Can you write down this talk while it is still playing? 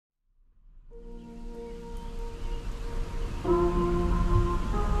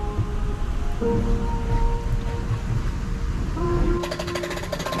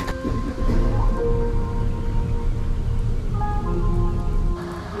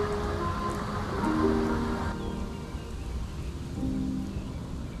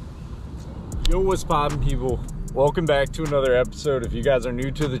What's poppin', people? Welcome back to another episode. If you guys are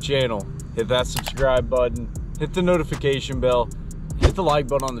new to the channel, hit that subscribe button, hit the notification bell, hit the like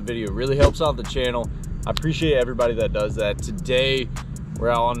button on the video. It really helps out the channel. I appreciate everybody that does that. Today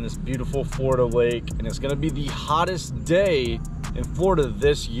we're out on this beautiful Florida lake, and it's gonna be the hottest day in Florida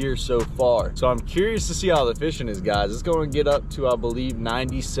this year so far. So I'm curious to see how the fishing is, guys. It's going to get up to, I believe,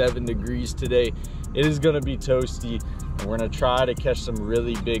 97 degrees today. It is going to be toasty, and we're going to try to catch some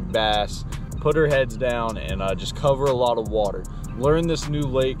really big bass, put our heads down, and just cover a lot of water. Learn this new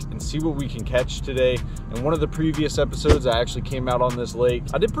lake and see what we can catch today. In one of the previous episodes, I actually came out on this lake.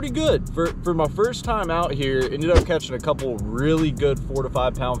 I did pretty good. For my first time out here, ended up catching a couple really good 4 to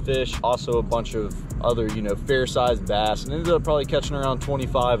 5 pound fish, also a bunch of other, fair-sized bass, and ended up probably catching around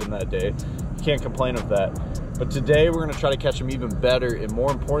 25 in that day. Can't complain of that. But today we're gonna try to catch them even better, and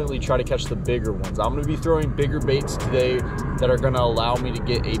more importantly, try to catch the bigger ones. I'm gonna be throwing bigger baits today that are gonna allow me to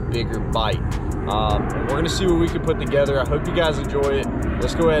get a bigger bite. And we're gonna see what we can put together. I hope you guys enjoy it.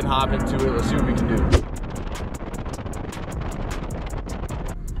 Let's go ahead and hop into it. Let's see what we can do.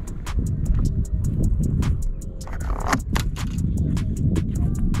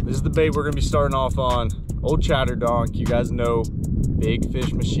 This is the bait we're gonna be starting off on. Old chatter donk, you guys know, big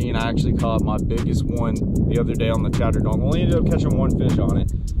fish machine. I actually caught my biggest one the other day on the chatter donk. Only ended up catching one fish on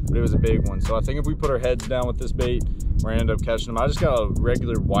it, but it was a big one. So I think if we put our heads down with this bait, we're gonna end up catching them. I just got a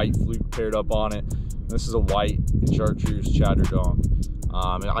regular white fluke paired up on it. This is a white and chartreuse chatter donk.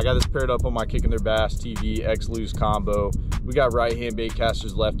 And I got this paired up on my Kicking Their Bass TV X-Lose combo. We got right hand bait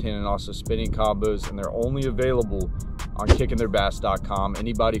casters, left hand, and also spinning combos, and they're only available on kickingtheirbass.com.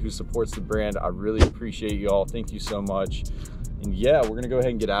 Anybody who supports the brand, I really appreciate y'all. Thank you so much. And yeah, we're gonna go ahead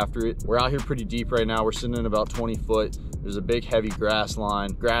and get after it. We're out here pretty deep right now. We're sitting in about 20 foot. There's a big heavy grass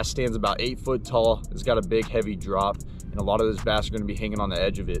line. Grass stands about 8 foot tall. It's got a big heavy drop, and a lot of those bass are gonna be hanging on the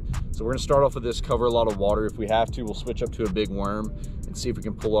edge of it. So we're gonna start off with this, cover a lot of water. If we have to, we'll switch up to a big worm and see if we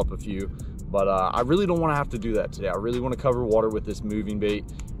can pull up a few. But I really don't wanna have to do that today. I really wanna cover water with this moving bait,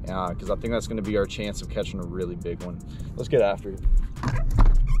 because I think that's gonna be our chance of catching a really big one. Let's get after it.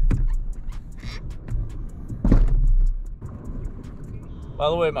 By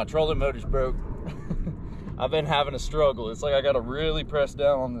the way, my trolling motor's broke. I've been having a struggle. It's like I gotta really press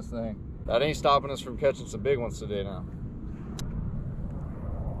down on this thing. That ain't stopping us from catching some big ones today now.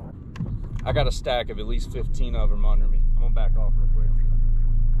 I got a stack of at least 15 of them under me. I'm gonna back off real quick.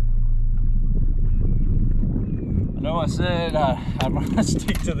 I know I said I'm gonna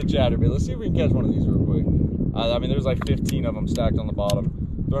stick to the chatterbait. Let's see if we can catch one of these real quick. I mean, there's like 15 of them stacked on the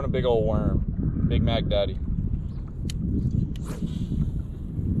bottom. Throwing a big old worm. Big Mac Daddy.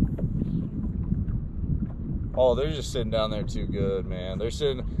 Oh, they're just sitting down there too good, man. They're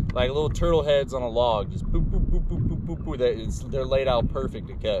sitting like little turtle heads on a log. Just boop, boop, boop, boop, boop, boop, boop. They're laid out perfect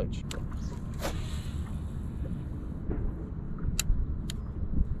to catch.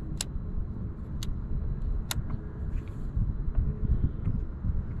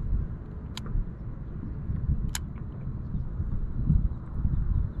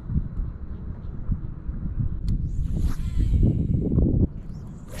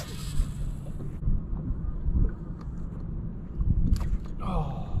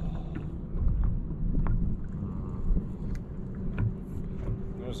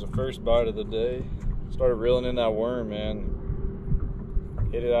 The first bite of the day. Started reeling in that worm, man.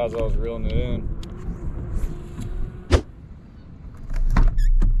 Hit it as I was reeling it in.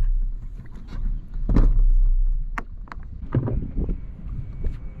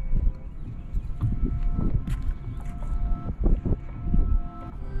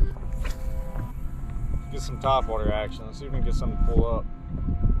 Get some topwater action. Let's see if we can get something to pull up.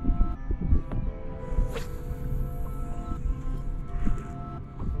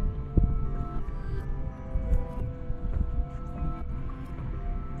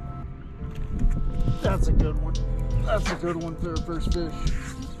 That's a good one. That's a good one for our first fish.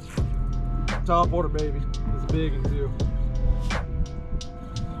 Topwater, baby. It's a big one too.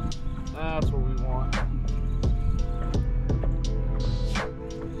 That's what we want.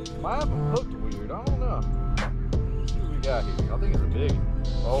 Might have them hooked weird. I don't know. Let's see what we got here. I think it's a big one.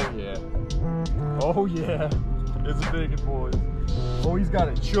 Oh yeah. Oh yeah. It's a big one, boys. Oh, he's got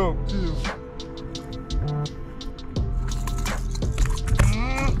it choked too.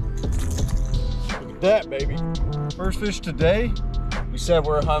 That, baby. First fish today. We said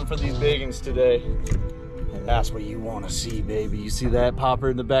we're hunting for these big ones today, and that's what you want to see, baby. You see that popper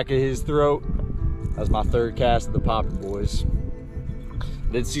in the back of his throat? That's my third cast of the popper, boys.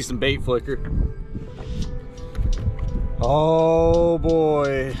 Did see some bait flicker. Oh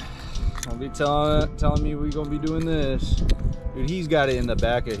boy, don't be telling me we're gonna be doing this. Dude, he's got it in the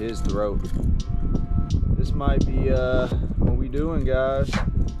back of his throat. This might be what we doing, guys.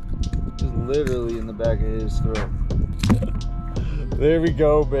 Just literally in the back of his throat. There we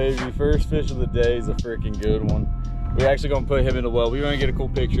go, baby. First fish of the day is a freaking good one. We're actually gonna put him in the well. We're gonna get a cool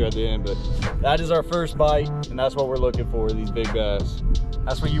picture at the end, but that is our first bite, and that's what we're looking for, these big bass.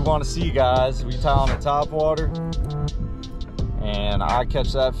 That's what you want to see, guys. We tie on the top water, and I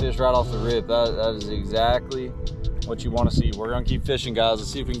catch that fish right off the rip. That is exactly what you want to see. We're gonna keep fishing, guys.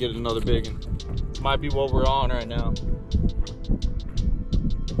 Let's see if we can get another big one. Might be what we're on right now.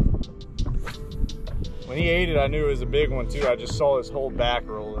 When he ate it, I knew it was a big one too. I just saw his whole back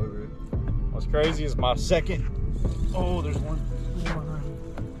roll over it. What's crazy is my second, oh, there's one behind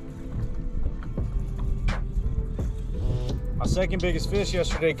me. My second biggest fish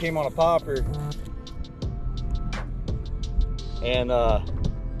yesterday came on a popper. And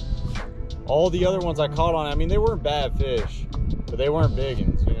all the other ones I caught on, I mean, they weren't bad fish, but they weren't big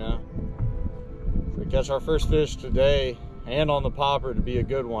ones, you know? So to catch our first fish today and on the popper to be a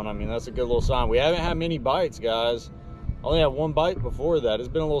good one, I mean, that's a good little sign. We haven't had many bites, guys. I only had one bite before that. It's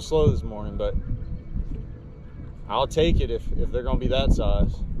been a little slow this morning, but I'll take it if they're gonna be that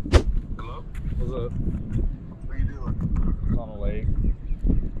size. Hello? What's up? What are you doing? It's on a lake.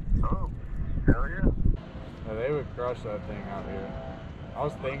 Oh, hell yeah. Yeah, they would crush that thing out here. I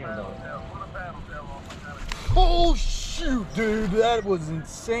was thinking about it. Oh shoot, dude, that was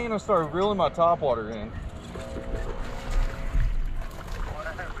insane. I started reeling my topwater in. What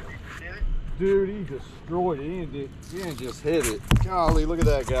happened? Did you hit it? Dude, he destroyed it. He didn't just hit it. Golly, look at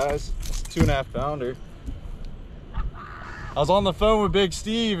that, guys. That's a 2.5 pounder. I was on the phone with Big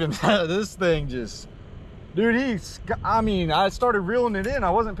Steve, and this thing just, dude, I mean, I started reeling it in. I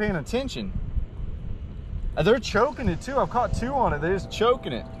wasn't paying attention. They're choking it too. I've caught 2 on it. They're just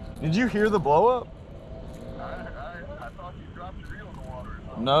choking it. Did you hear the blow up? I thought you dropped your reel in the water or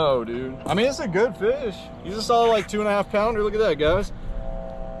something. No, dude. I mean, it's a good fish. He's a solid like 2.5 pounder. Look at that, guys.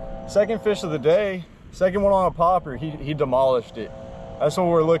 Second fish of the day. Second one on a popper. He demolished it. That's what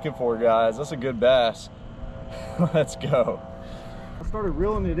we're looking for, guys. That's a good bass. Let's go. I started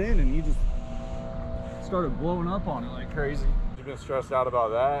reeling it in, and he just started blowing up on it like crazy. She's been stressed out about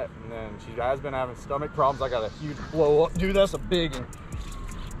that, and then she has been having stomach problems. I got a huge blow up. Dude, that's a big one.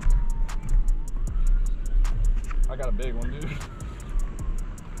 I got a big one, dude.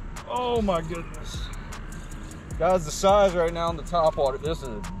 Oh my goodness. Guys, the size right now on the top water, this is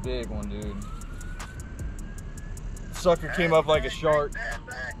a big one, dude. Sucker came up like a shark.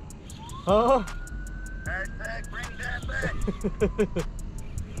 Huh? Bring that back.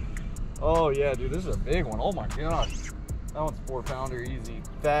 Oh yeah, dude, this is a big one. Oh my gosh. That one's 4 pounder easy.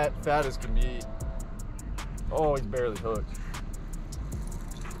 Fat as can be. Oh, he's barely hooked.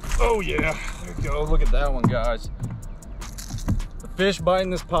 Oh yeah, there we go. Look at that one, guys. The fish biting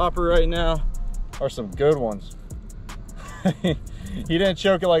this popper right now are some good ones. He didn't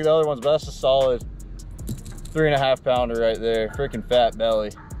choke it like the other ones, but that's a solid 3.5 pounder right there. Freaking fat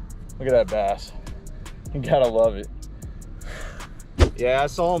belly. Look at that bass. You gotta love it. Yeah, I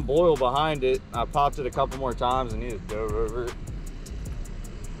saw him boil behind it. I popped it a couple more times and he just dove over it.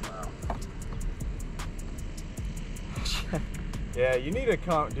 Wow. Yeah, you need to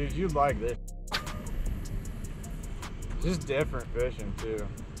come, dude, you'd like this. Just different fishing too.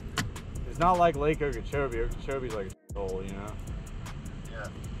 It's not like Lake Okeechobee. Okeechobee's like a hole, you know? Yeah.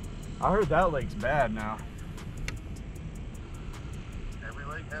 I heard that lake's bad now. Every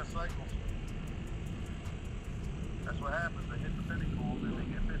lake has cycles. That's what happens. They hit the fishing pool, then they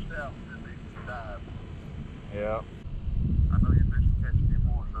get fished out, and then they dive. Yeah. I know you're fishing catch a few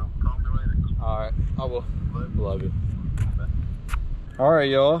more, so call me later. All right, I will. Love you. All right,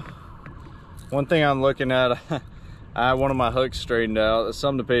 y'all. One thing I'm looking at, I have one of my hooks straightened out. That's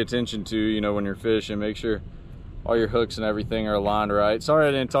something to pay attention to, you know, when you're fishing. Make sure all your hooks and everything are aligned right. Sorry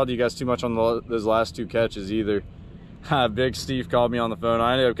I didn't talk to you guys too much on those last 2 catches either. Big Steve called me on the phone.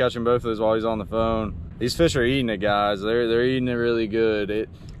 I ended up catching both of those while he's on the phone. These fish are eating it, guys. They're eating it really good.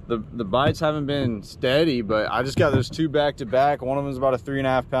 The bites haven't been steady, but I just got those 2 back to back. One of them's about a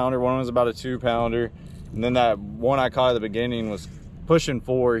 3.5 pounder. One of them's about a 2 pounder. And then that one I caught at the beginning was pushing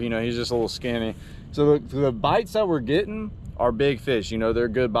 4. You know, he's just a little skinny. So the bites that we're getting are big fish. You know, they're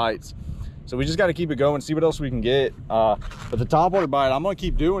good bites. So we just got to keep it going, see what else we can get. But the topwater bite, I'm gonna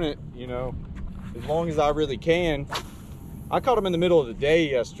keep doing it, you know, as long as I really can. I caught them in the middle of the day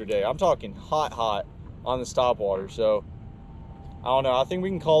yesterday. I'm talking hot on this topwater. So I don't know, I think we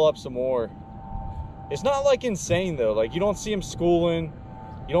can call up some more. It's not like insane though. Like, you don't see them schooling,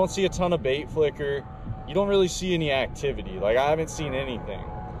 you don't see a ton of bait flicker, you don't really see any activity. Like, I haven't seen anything.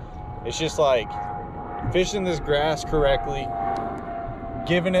 It's just like fishing this grass correctly,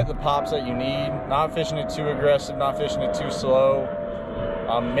 giving it the pops that you need, not fishing it too aggressive, not fishing it too slow.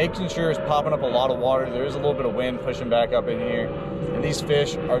 Making sure it's popping up a lot of water. There is a little bit of wind pushing back up in here, and these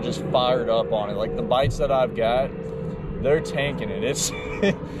fish are just fired up on it. Like the bites that I've got, they're tanking it. It's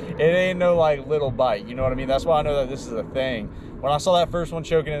it ain't no like little bite, you know what I mean? That's why I know that this is a thing. When I saw that first one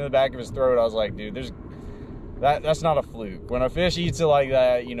choking in the back of his throat, I was like, dude, that's not a fluke. When a fish eats it like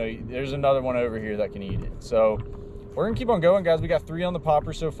that, you know, there's another one over here that can eat it. So we're gonna keep on going, guys. We got 3 on the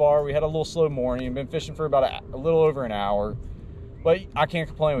popper so far. We had a little slow morning. Been fishing for about a little over an hour, but I can't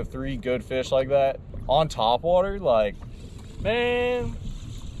complain with 3 good fish like that on topwater. Like, man,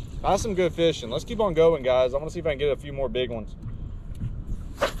 that's some good fishing. Let's keep on going, guys. I want to see if I can get a few more big ones.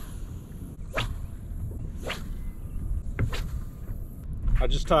 I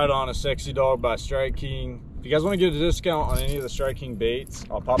just tied on a Sexy Dog by Strike King. If you guys want to get a discount on any of the Strike King baits,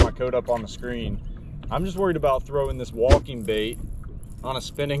 I'll pop my code up on the screen. I'm just worried about throwing this walking bait on a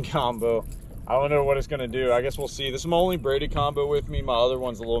spinning combo. I don't know what it's gonna do. I guess we'll see. This is my only braided combo with me. My other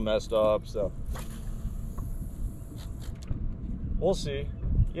one's a little messed up, so we'll see.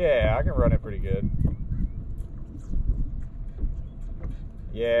 Yeah, I can run it pretty good.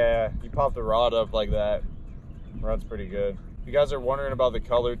 Yeah, you pop the rod up like that, runs pretty good. If you guys are wondering about the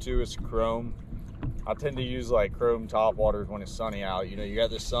color too, it's chrome. I tend to use like chrome topwaters when it's sunny out. You know, you got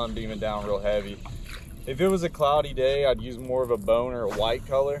the sun beaming down real heavy. If it was a cloudy day, I'd use more of a bone or a white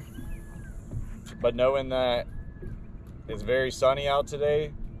color. But knowing that it's very sunny out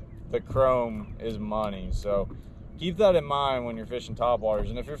today, the chrome is money. So keep that in mind when you're fishing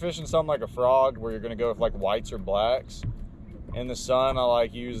topwaters. And if you're fishing something like a frog where you're gonna go with like whites or blacks, in the sun I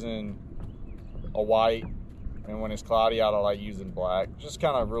like using a white, and when it's cloudy out I like using black. Just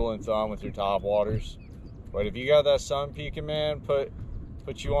kind of rule of thumb with your topwaters. But if you got that sun peeking, man, put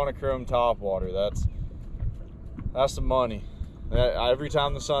you on a chrome topwater. That's the money. Every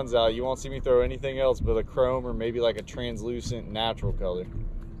time the sun's out, you won't see me throw anything else but a chrome or maybe like a translucent natural color.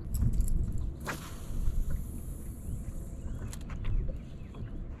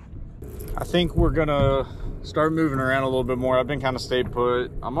 I think we're gonna start moving around a little bit more. I've been kind of stayed put.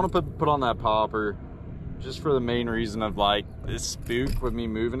 I'm gonna put on that popper just for the main reason of like this spook with me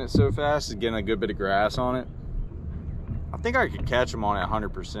moving it so fast is getting a good bit of grass on it. I think I could catch them on it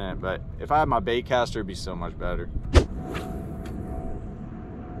 100%, but if I had my bait caster, it'd be so much better.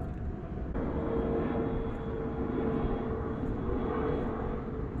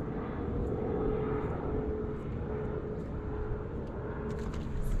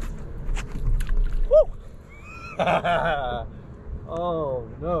 Oh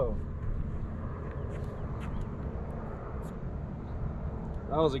no.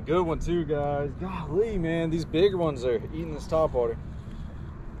 That was a good one too, guys. Golly, man, these bigger ones are eating this topwater.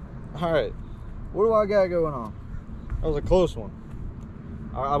 All right, what do I got going on? That was a close one.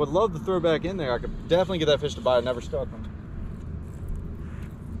 I would love to throw back in there. I could definitely get that fish to bite. I never stuck him.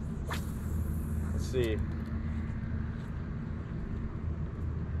 Let's see.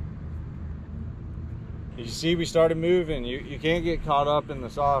 You see, we started moving. You can't get caught up in the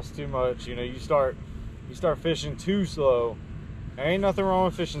sauce too much. You know, you start fishing too slow. There ain't nothing wrong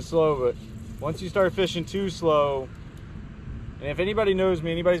with fishing slow, but once you start fishing too slow, and if anybody knows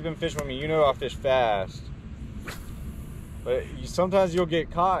me, anybody's been fishing with me, you know I fish fast. But sometimes you'll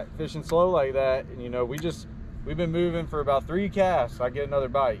get caught fishing slow like that, and you know, we've been moving for about 3 casts. I get another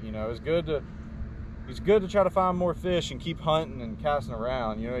bite. You know, it's good to try to find more fish and keep hunting and casting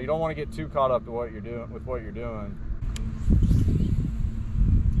around. You know, you don't want to get too caught up to what you're doing with what you're doing.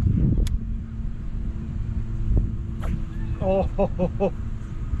 Oh,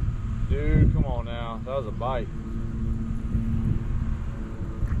 dude, come on now. That was a bite.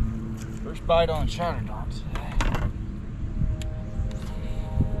 First bite on Chatterdog today.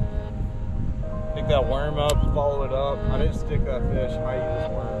 Pick that worm up, follow it up. I didn't stick that fish. I might eat this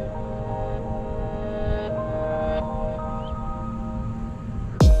worm.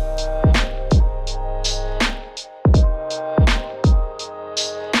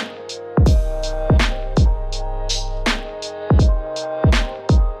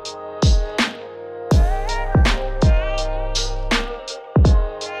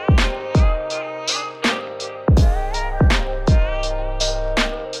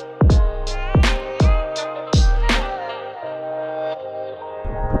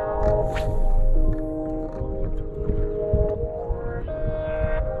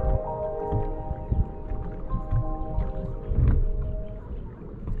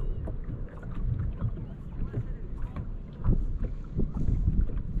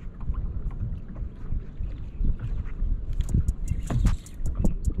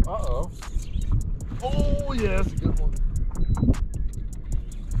 Uh-oh. Oh, yeah, that's a good one.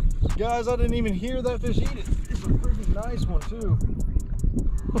 guys, I didn't even hear that fish eat it. It's a freaking nice one too.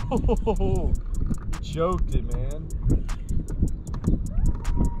 Oh, he choked it, man.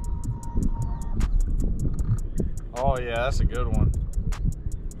 Oh yeah, that's a good one.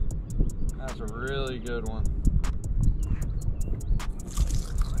 That's a really good one.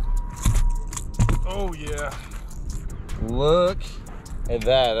 Oh yeah. Look at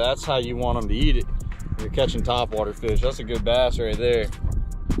that. That's how you want them to eat it. You're catching topwater fish. That's a good bass right there.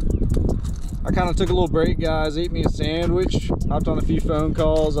 I kind of took a little break, guys. Ate me a sandwich. Hopped on a few phone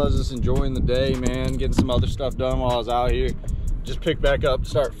calls. I was just enjoying the day, man. Getting some other stuff done while I was out here. Just picked back up,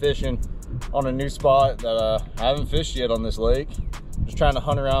 start fishing on a new spot that I haven't fished yet on this lake. Just trying to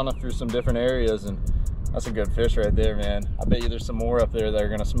hunt around through some different areas, and that's a good fish right there, man. I bet you there's some more up there that are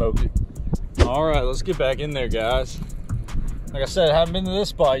gonna smoke it. All right, let's get back in there, guys. Like I said, I haven't been to this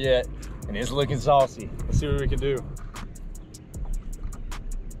spot yet, and it's looking saucy. Let's see what we can do.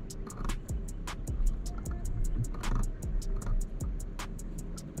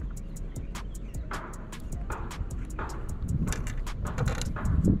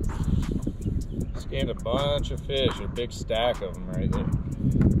 Scanned a bunch of fish, a big stack of them right there.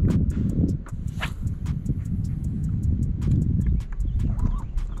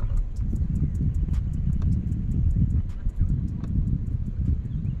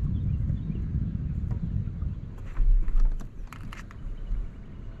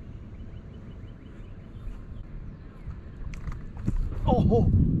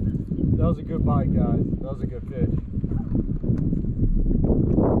 Oh, that was a good bite, guys. That was a good fish.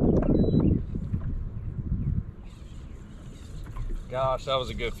 Gosh, that was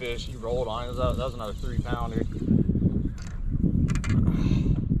a good fish. He rolled on it. That was another 3-pounder.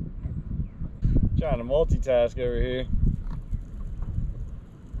 Trying to multitask over here.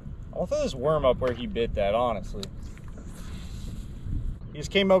 I'll throw this worm up where he bit that, honestly. He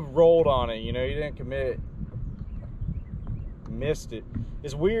just came up, rolled on it, you know, he didn't commit. Missed it.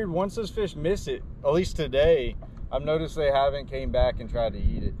 It's weird, once those fish miss it, at least today, I've noticed they haven't came back and tried to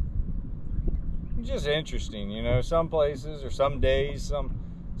eat it. It's just interesting, you know, some places or some days,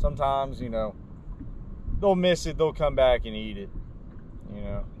 sometimes, you know, they'll miss it, they'll come back and eat it, you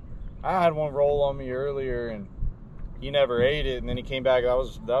know. I had one roll on me earlier and he never ate it, and then he came back, that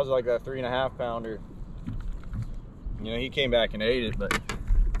was like that 3.5-pounder. You know, he came back and ate it, but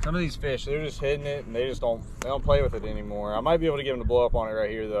some of these fish, they're just hitting it and they don't play with it anymore. I might be able to get him to blow up on it right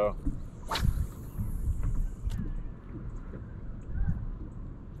here though.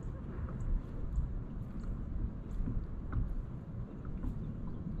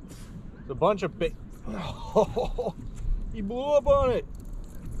 It's a bunch of big, oh, he blew up on it.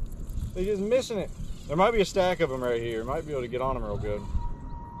 They're just missing it. There might be a stack of them right here. Might be able to get on them real good.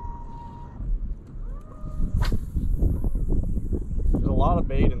 There's a lot of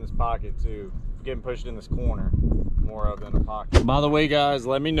bait in this pocket too. Getting pushed in this corner more of than a pocket. By the way, guys,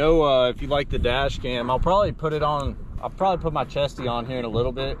 let me know if you like the dash cam. I'll probably put it on. I'll probably put my chesty on here in a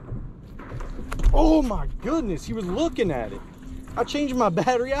little bit. Oh my goodness, he was looking at it. I changed my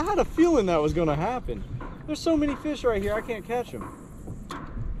battery. I had a feeling that was gonna happen. There's so many fish right here, I can't catch them.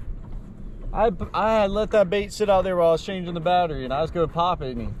 I had let that bait sit out there while I was changing the battery, and I was gonna pop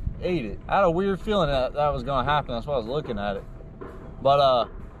it and he ate it. I had a weird feeling that was gonna happen. That's why I was looking at it. But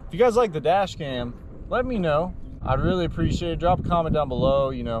if you guys like the dash cam, let me know. I'd really appreciate it. Drop a comment down below,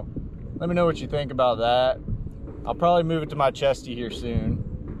 you know. Let me know what you think about that. I'll probably move it to my chesty here soon.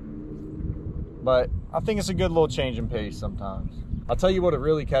 But I think it's a good little change in pace sometimes. I'll tell you what, it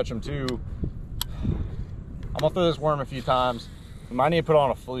really catch them too. I'm gonna throw this worm a few times. We might need to put on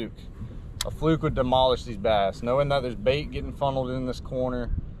a fluke. A fluke would demolish these bass. Knowing that there's bait getting funneled in this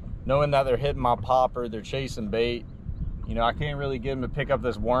corner, knowing that they're hitting my popper, they're chasing bait. You know, I can't really get them to pick up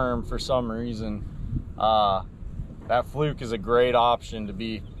this worm for some reason. That fluke is a great option to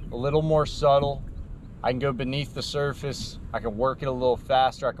be a little more subtle. I can go beneath the surface. I can work it a little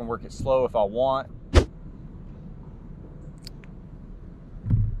faster. I can work it slow if I want.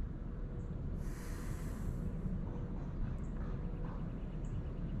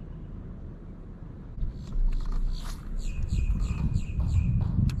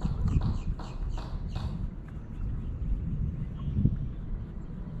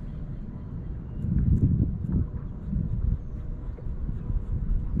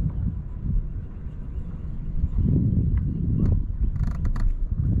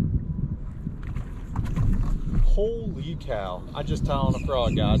 Holy cow. I just tied on a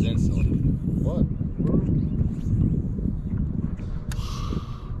frog, guys, instantly. What?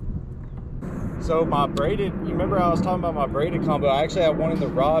 So my braided, you remember I was talking about my braided combo? I actually had one in the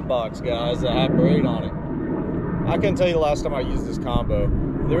rod box, guys, that had braid on it. I couldn't tell you the last time I used this combo.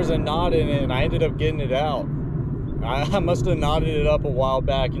 there's a knot in it and I ended up getting it out. I must have knotted it up a while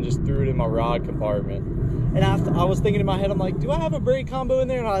back and just threw it in my rod compartment. And I was thinking in my head, I'm like, do I have a braid combo in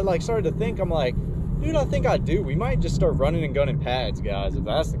there? And I like started to think, I'm like, dude, I think I do. We might just start running and gunning pads, guys, if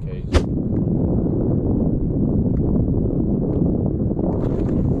that's the case.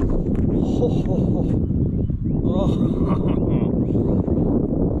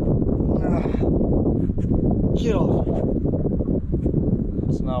 Get off.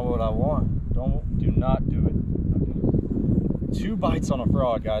 That's not what I want. Do not do it. Okay. 2 bites on a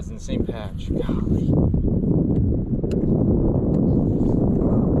frog, guys, in the same patch. Golly.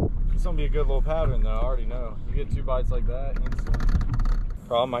 It's gonna be a good little pattern though, I already know. You get 2 bites like that, instant.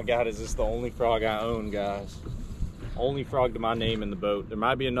 Problem I got is this is the only frog I own, guys. Only frog to my name in the boat. There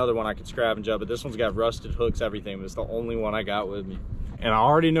might be another one I could scavenge up, but this one's got rusted hooks, everything, but it's the only one I got with me. And I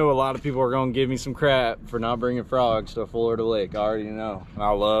already know a lot of people are gonna give me some crap for not bringing frogs to a Florida lake. I already know. And I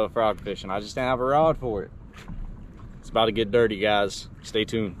love frog fishing. I just didn't have a rod for it. It's about to get dirty, guys. Stay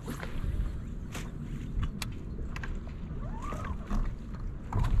tuned.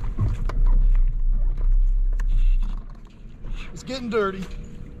 It's getting dirty.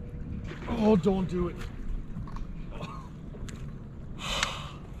 Oh, don't do it.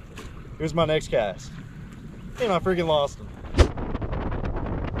 Here's my next cast. And I freaking lost him.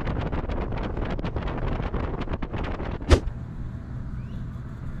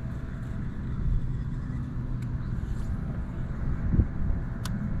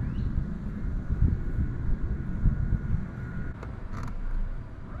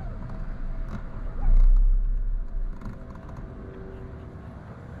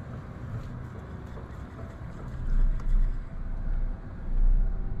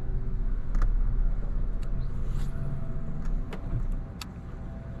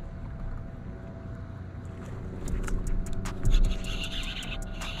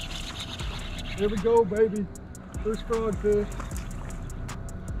 Here we go, baby. First frog fish.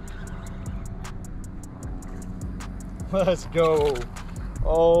 Let's go.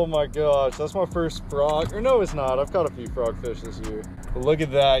 Oh my gosh, that's my first frog. Or no, it's not. I've caught a few frog fish this year. But look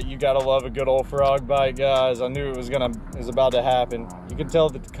at that. You gotta love a good old frog bite, guys. I knew it was about to happen. You can tell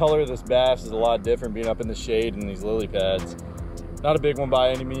that the color of this bass is a lot different being up in the shade in these lily pads. Not a big one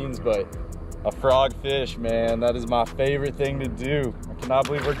by any means, but a frog fish, man. That is my favorite thing to do. I cannot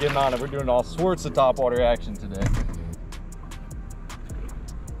believe we're getting on it. We're doing all sorts of topwater action today.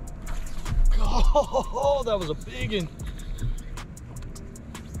 Oh, that was a big one.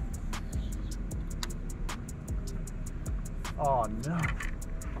 Oh no.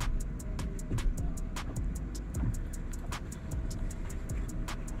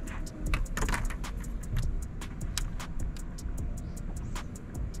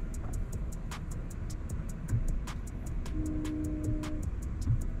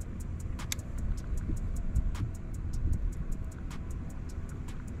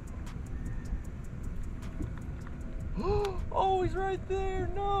 Oh, he's right there.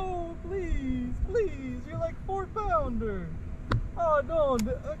 No, please, please. You're like 4-pounder. Oh, don't.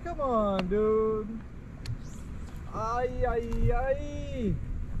 Come on, dude. Ay, ay, ay.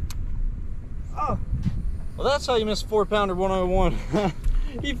 Oh. Well, that's how you miss 4-pounder 101.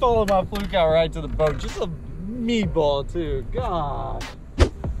 He followed my fluke out right to the boat. Just a meatball, too. God.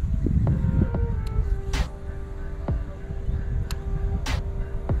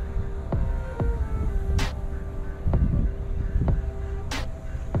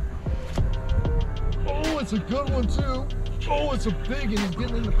 It's a good one too. Oh, it's a big one. He's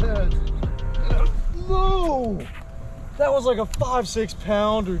getting in the pads. No! That was like a 5-6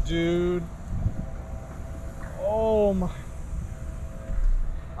 pounder, dude. Oh my.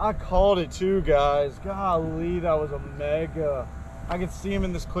 I called it too, guys. Golly, that was a mega. I can see him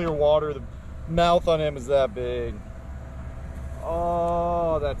in this clear water. The mouth on him is that big.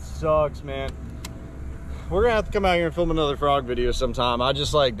 Oh, that sucks, man. We're gonna have to come out here and film another frog video sometime. I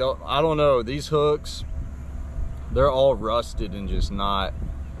just like, I don't know, these hooks, they're all rusted and just not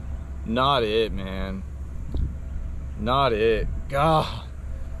it, man. Not it. God.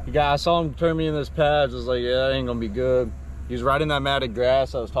 The guy, I saw him turn me in this pads. I was like, yeah, that ain't gonna be good. He was right in that matted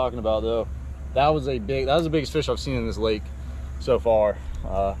grass I was talking about though. That was the biggest fish I've seen in this lake so far.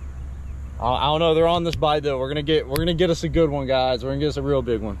 I don't know, they're on this bite though. We're gonna get us a good one, guys. We're gonna get us a real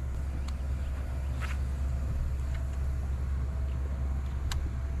big one.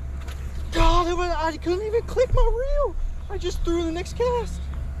 God, I couldn't even click my reel. I just threw the next cast.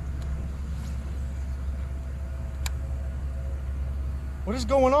 What is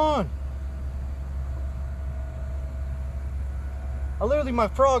going on? My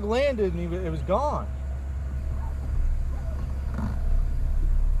frog landed and it was gone.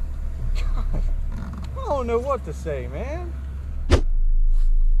 don't know what to say, man.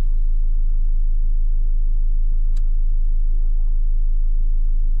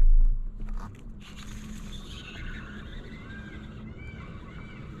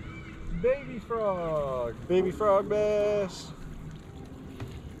 Baby frog bass.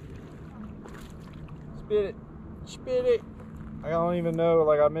 Spit it. I don't even know,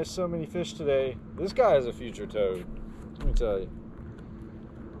 like I missed so many fish today. This guy is a future toad, let me tell you.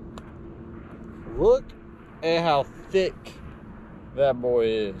 Look at how thick that boy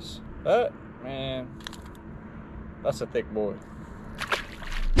is. That, man, that's a thick boy.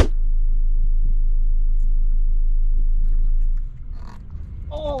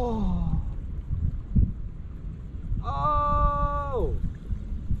 Oh,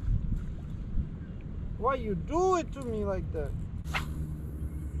 why you do it to me like that?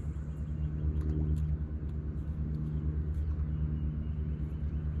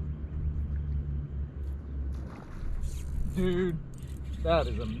 Dude, that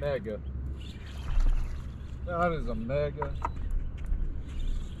is a mega. That is a mega.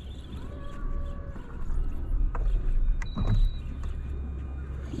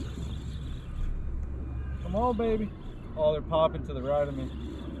 Come on, baby. Oh, they're popping to the right of me.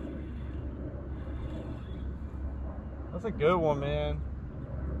 That's a good one, man.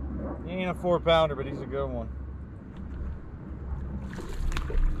 He ain't a 4-pounder, but he's a good one.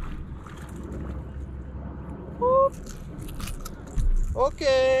 Whoop.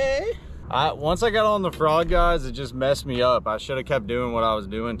 Okay. Once I got on the frog, guys, it just messed me up. I should have kept doing what I was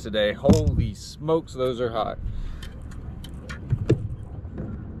doing today. Holy smokes, those are hot.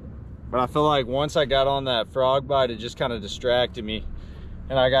 But I feel like once I got on that frog bite, it just kind of distracted me.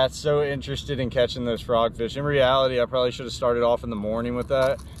 And I got so interested in catching those frog fish. In reality, I probably should have started off in the morning with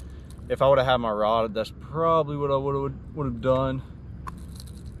that. If I would have had my rod, that's probably what I would have done.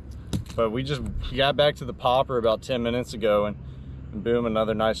 But we got back to the popper about 10 minutes ago, and boom,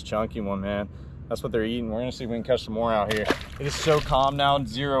 another nice chunky one, man. That's what they're eating. We're gonna see if we can catch some more out here. It is so calm now and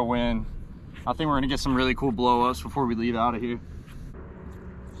 0 wind. I think we're gonna get some really cool blow-ups before we leave out of here.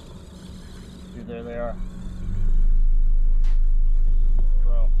 Dude, there they are.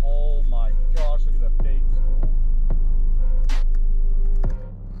 Bro, oh my gosh, look at that bait.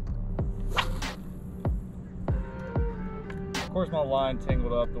 Of course my line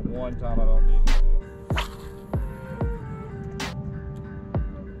tangled up the one time I don't need it to.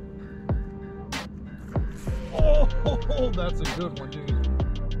 Oh, that's a good one, dude.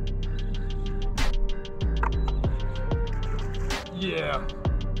 Yeah.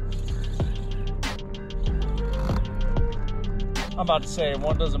 I'm about to say, if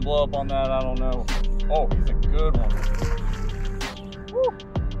one doesn't blow up on that, I don't know. Oh, he's a good one. Woo.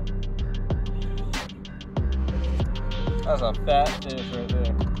 That's a fat fish right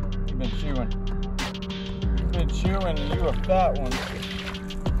there. You've been chewing. You've been chewing, and you a fat one.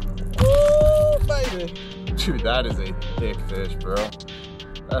 Woo, baby. Dude, that is a thick fish, bro.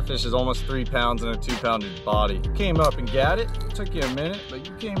 That fish is almost 3 pounds in a 2-pounder body. You came up and got it. It took you a minute, but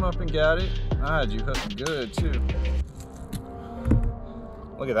you came up and got it. I had you hooked good, too.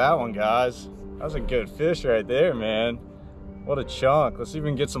 Look at that one, guys. That's a good fish right there, man. What a chunk. Let's see if we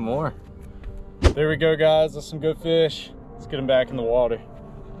can get some more. There we go, guys. That's some good fish. Let's get them back in the water.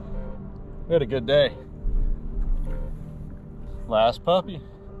 We had a good day. Last puppy.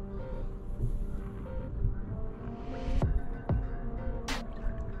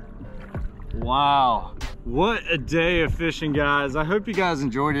 Wow, what a day of fishing, guys. I hope you guys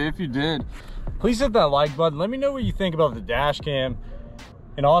enjoyed it. If you did, please hit that like button. Let me know what you think about the dash cam.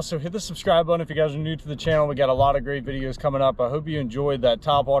 And also hit the subscribe button if you guys are new to the channel. We got a lot of great videos coming up. I hope you enjoyed that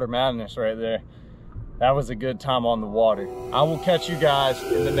topwater madness right there. That was a good time on the water. I will catch you guys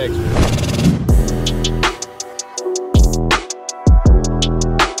in the next video.